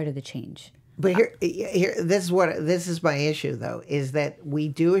is part of the change. But here, this is my issue though, is that we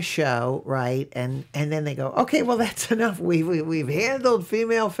do a show, right, and then they go, okay, well that's enough. We've handled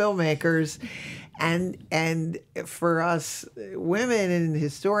female filmmakers, and for us women and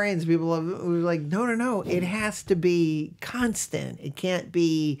historians, people we're like, no, it has to be constant. It can't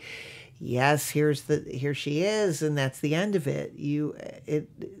be, yes, here she is, and that's the end of it.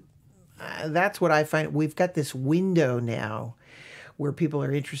 That's what I find. We've got this window now where people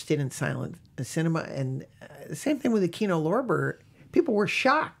are interested in silent cinema. And the same thing with the Kino Lorber. People were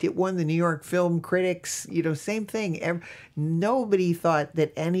shocked. It won the New York Film Critics, same thing. Nobody thought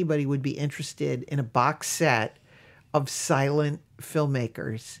that anybody would be interested in a box set of silent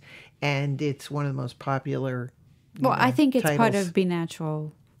filmmakers. And it's one of the most popular I think it's titles. part of Be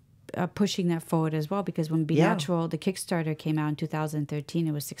Natural pushing that forward as well, because when Be Natural, the Kickstarter came out in 2013,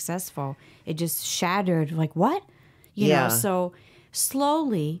 it was successful. It just shattered, like, what? You know, so...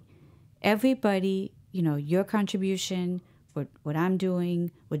 Slowly, everybody, your contribution, what I'm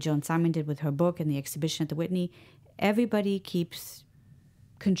doing, what Joan Simon did with her book and the exhibition at the Whitney, everybody keeps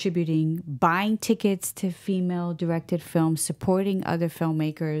contributing, buying tickets to female-directed films, supporting other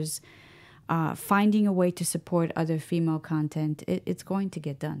filmmakers, finding a way to support other female content. It's going to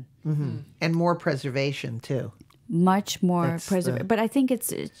get done. Mm-hmm. And more preservation, too. Much more preservation. But I think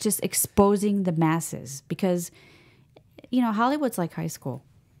it's just exposing the masses, because... Hollywood's like high school.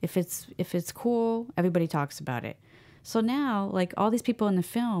 If it's cool, everybody talks about it. So now, like, all these people in the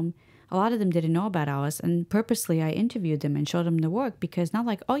film, a lot of them didn't know about Alice, and purposely I interviewed them and showed them the work, because not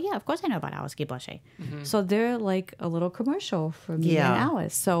like, oh yeah, of course I know about Alice Guy Blaché. Mm-hmm. So they're like a little commercial for me and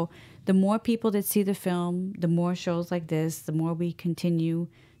Alice. So the more people that see the film, the more shows like this, the more we continue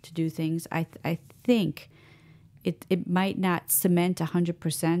to do things. I think it might not cement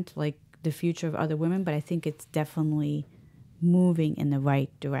 100% like the future of other women, but I think it's definitely moving in the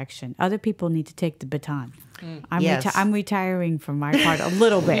right direction. Other people need to take the baton. I'm retiring from my part a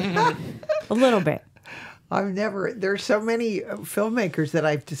little bit. A little bit. There's so many filmmakers that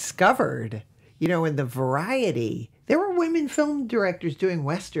I've discovered, in the variety. There were women film directors doing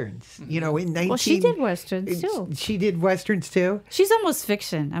Westerns, in 19... Well, she did Westerns, too. She did Westerns, too? She's almost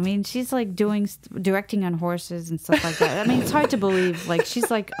fiction. I mean, she's like directing on horses and stuff like that. I mean, it's hard to believe. Like, she's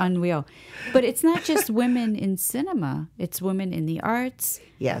like unreal. But it's not just women in cinema. It's women in the arts.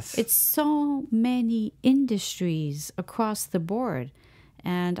 Yes. It's so many industries across the board.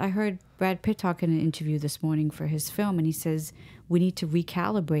 And I heard Brad Pitt talk in an interview this morning for his film, and he says we need to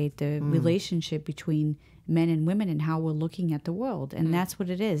recalibrate the relationship between men and women and how we're looking at the world. And that's what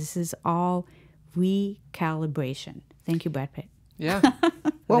it is. This is all recalibration. Thank you, Brad Pitt. Yeah.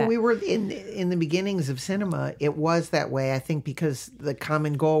 Well, we were in the beginnings of cinema. It was that way, I think, because the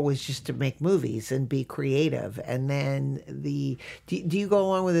common goal was just to make movies and be creative. And then do you go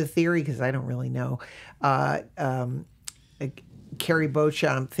along with the theory? Because I don't really know. Carrie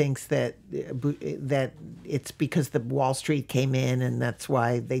Beauchamp thinks that it's because the Wall Street came in, and that's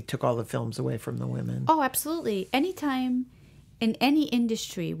why they took all the films away from the women. Oh, absolutely. Anytime in any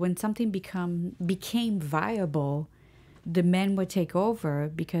industry, when something became viable, the men would take over,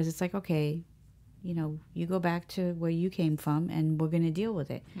 because it's like, okay, you go back to where you came from, and we're going to deal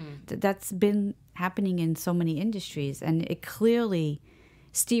with it. That's been happening in so many industries, and it clearly,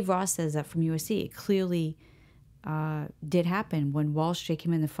 Steve Ross says that from USC, it clearly did happen. When Wall Street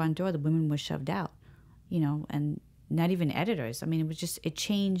came in the front door, the women were shoved out, and not even editors. I mean, it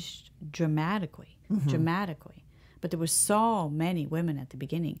changed dramatically. But there were so many women at the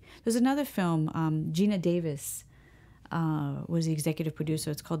beginning. There's another film, Gina Davis was the executive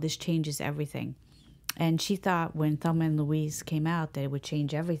producer. It's called This Changes Everything. And she thought when Thelma and Louise came out that it would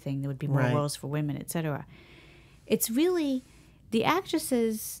change everything. There would be more roles for women, etc. It's really, the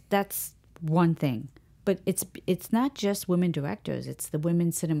actresses, that's one thing. But it's not just women directors. It's the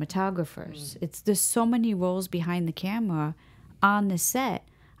women cinematographers. There's so many roles behind the camera on the set.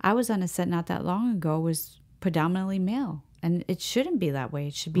 I was on a set not that long ago, was predominantly male. And it shouldn't be that way.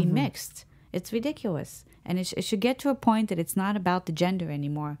 It should be mixed. It's ridiculous. And it should get to a point that it's not about the gender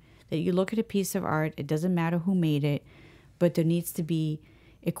anymore. That you look at a piece of art, it doesn't matter who made it, but there needs to be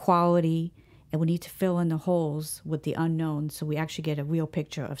equality, and we need to fill in the holes with the unknown so we actually get a real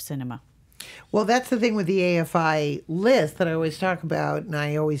picture of cinema. Well, that's the thing with the AFI list that I always talk about, and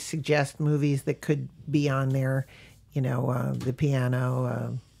I always suggest movies that could be on there, The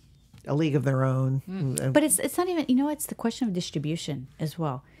Piano, A League of Their Own. But it's not even, it's the question of distribution as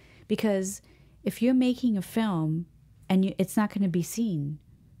well. Because if you're making a film and it's not going to be seen,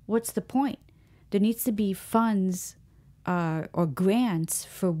 what's the point? There needs to be funds or grants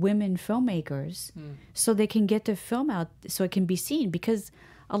for women filmmakers so they can get their film out so it can be seen, because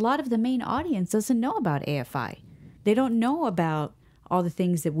a lot of the main audience doesn't know about AFI. They don't know about all the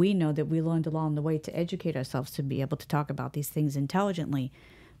things that we know that we learned along the way to educate ourselves to be able to talk about these things intelligently.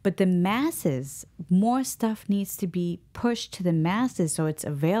 But the masses, more stuff needs to be pushed to the masses so it's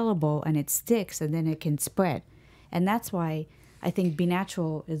available and it sticks and then it can spread. And that's why I think Be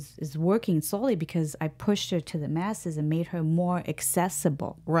Natural is working slowly, because I pushed her to the masses and made her more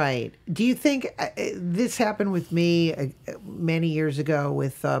accessible. Right. Do you think this happened with me many years ago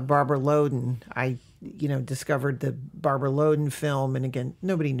with Barbara Loden? I, discovered the Barbara Loden film, and again,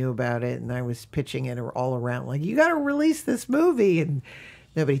 nobody knew about it, and I was pitching it all around, like, you got to release this movie, and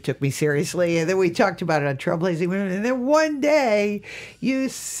nobody took me seriously. And then we talked about it on Trailblazing Women. And then one day you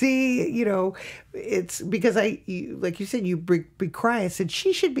see, it's because like you said, you be crying. I said,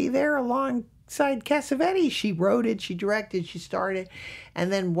 she should be there alongside Cassavetes. She wrote it, she directed, she starred.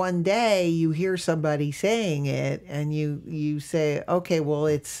 And then one day you hear somebody saying it and you say, okay, well,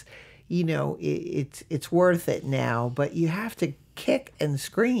 it's worth it now. But you have to kick and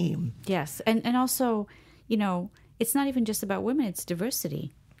scream. Yes. And also, it's not even just about women, it's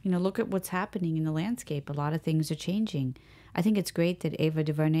diversity. Look at what's happening in the landscape. A lot of things are changing. I think it's great that Ava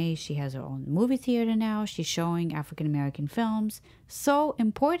DuVernay, she has her own movie theater now. She's showing African-American films. So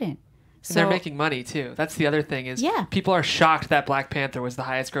important. And they're making money, too. That's the other thing is people are shocked that Black Panther was the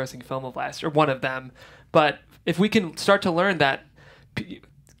highest grossing film of last year, one of them. But if we can start to learn that,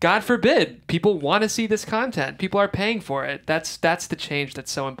 God forbid, people want to see this content. People are paying for it. That's the change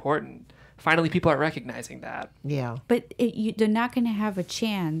that's so important. Finally, people are recognizing that. Yeah. But they're not going to have a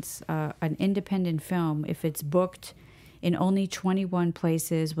chance, an independent film, if it's booked in only 21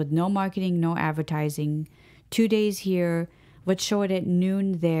 places with no marketing, no advertising, 2 days here, let's show it at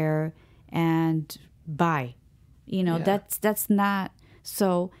noon there, and bye. That's not...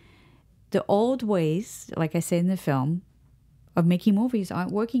 So the old ways, like I say in the film, of making movies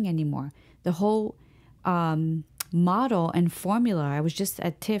aren't working anymore. The whole... model and formula. I was just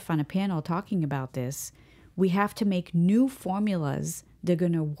at TIFF on a panel talking about this. We have to make new formulas that are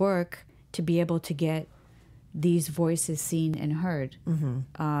going to work to be able to get these voices seen and heard.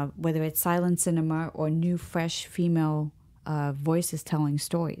 Whether it's silent cinema or new, fresh female voices telling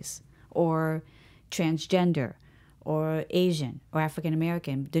stories, or transgender, or Asian, or African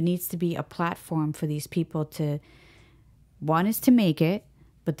American. There needs to be a platform for these people to... One is to make it,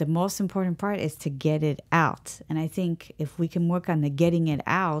 but the most important part is to get it out. And I think if we can work on the getting it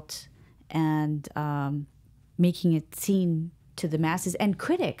out and making it seen to the masses and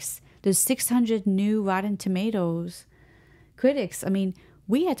critics, there's 600 new Rotten Tomatoes critics. I mean,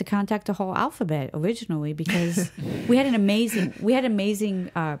 we had to contact the whole alphabet originally because we had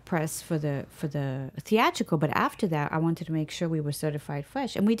amazing press for the theatrical. But after that, I wanted to make sure we were certified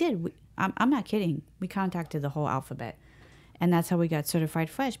fresh, and we did. I'm not kidding. We contacted the whole alphabet. And that's how we got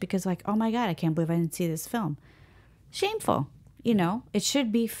certified fresh, because oh my God, I can't believe I didn't see this film. Shameful. It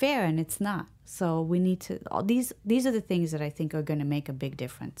should be fair, and it's not. So we need to, these are the things that I think are going to make a big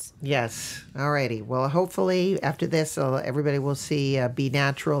difference. Yes. All righty. Well, hopefully after this, everybody will see Be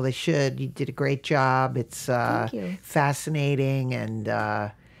Natural. They should. You did a great job. It's fascinating and,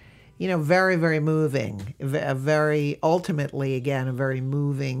 very, very moving. Ultimately, again, a very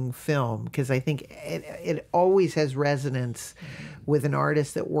moving film, because I think it always has resonance with an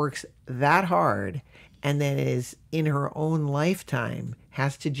artist that works that hard and then is in her own lifetime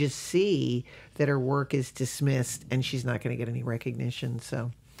has to just see that her work is dismissed and she's not going to get any recognition.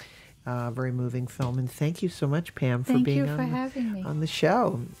 So very moving film. And thank you so much, Pam, for being on the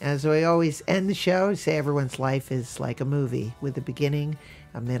show. As I always end the show, say everyone's life is like a movie with a beginning,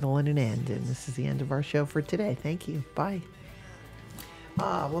 a middle, and an end. And this is the end of our show for today. Thank you. Bye.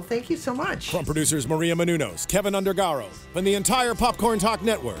 Well, thank you so much. From producers Maria Menounos, Kevin Undergaro, and the entire Popcorn Talk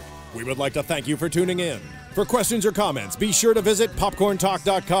Network, We would like to thank you for tuning in. For questions or comments, be sure to visit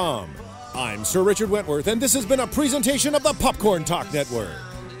popcorntalk.com. I'm Sir Richard Wentworth, and this has been a presentation of the Popcorn Talk Network.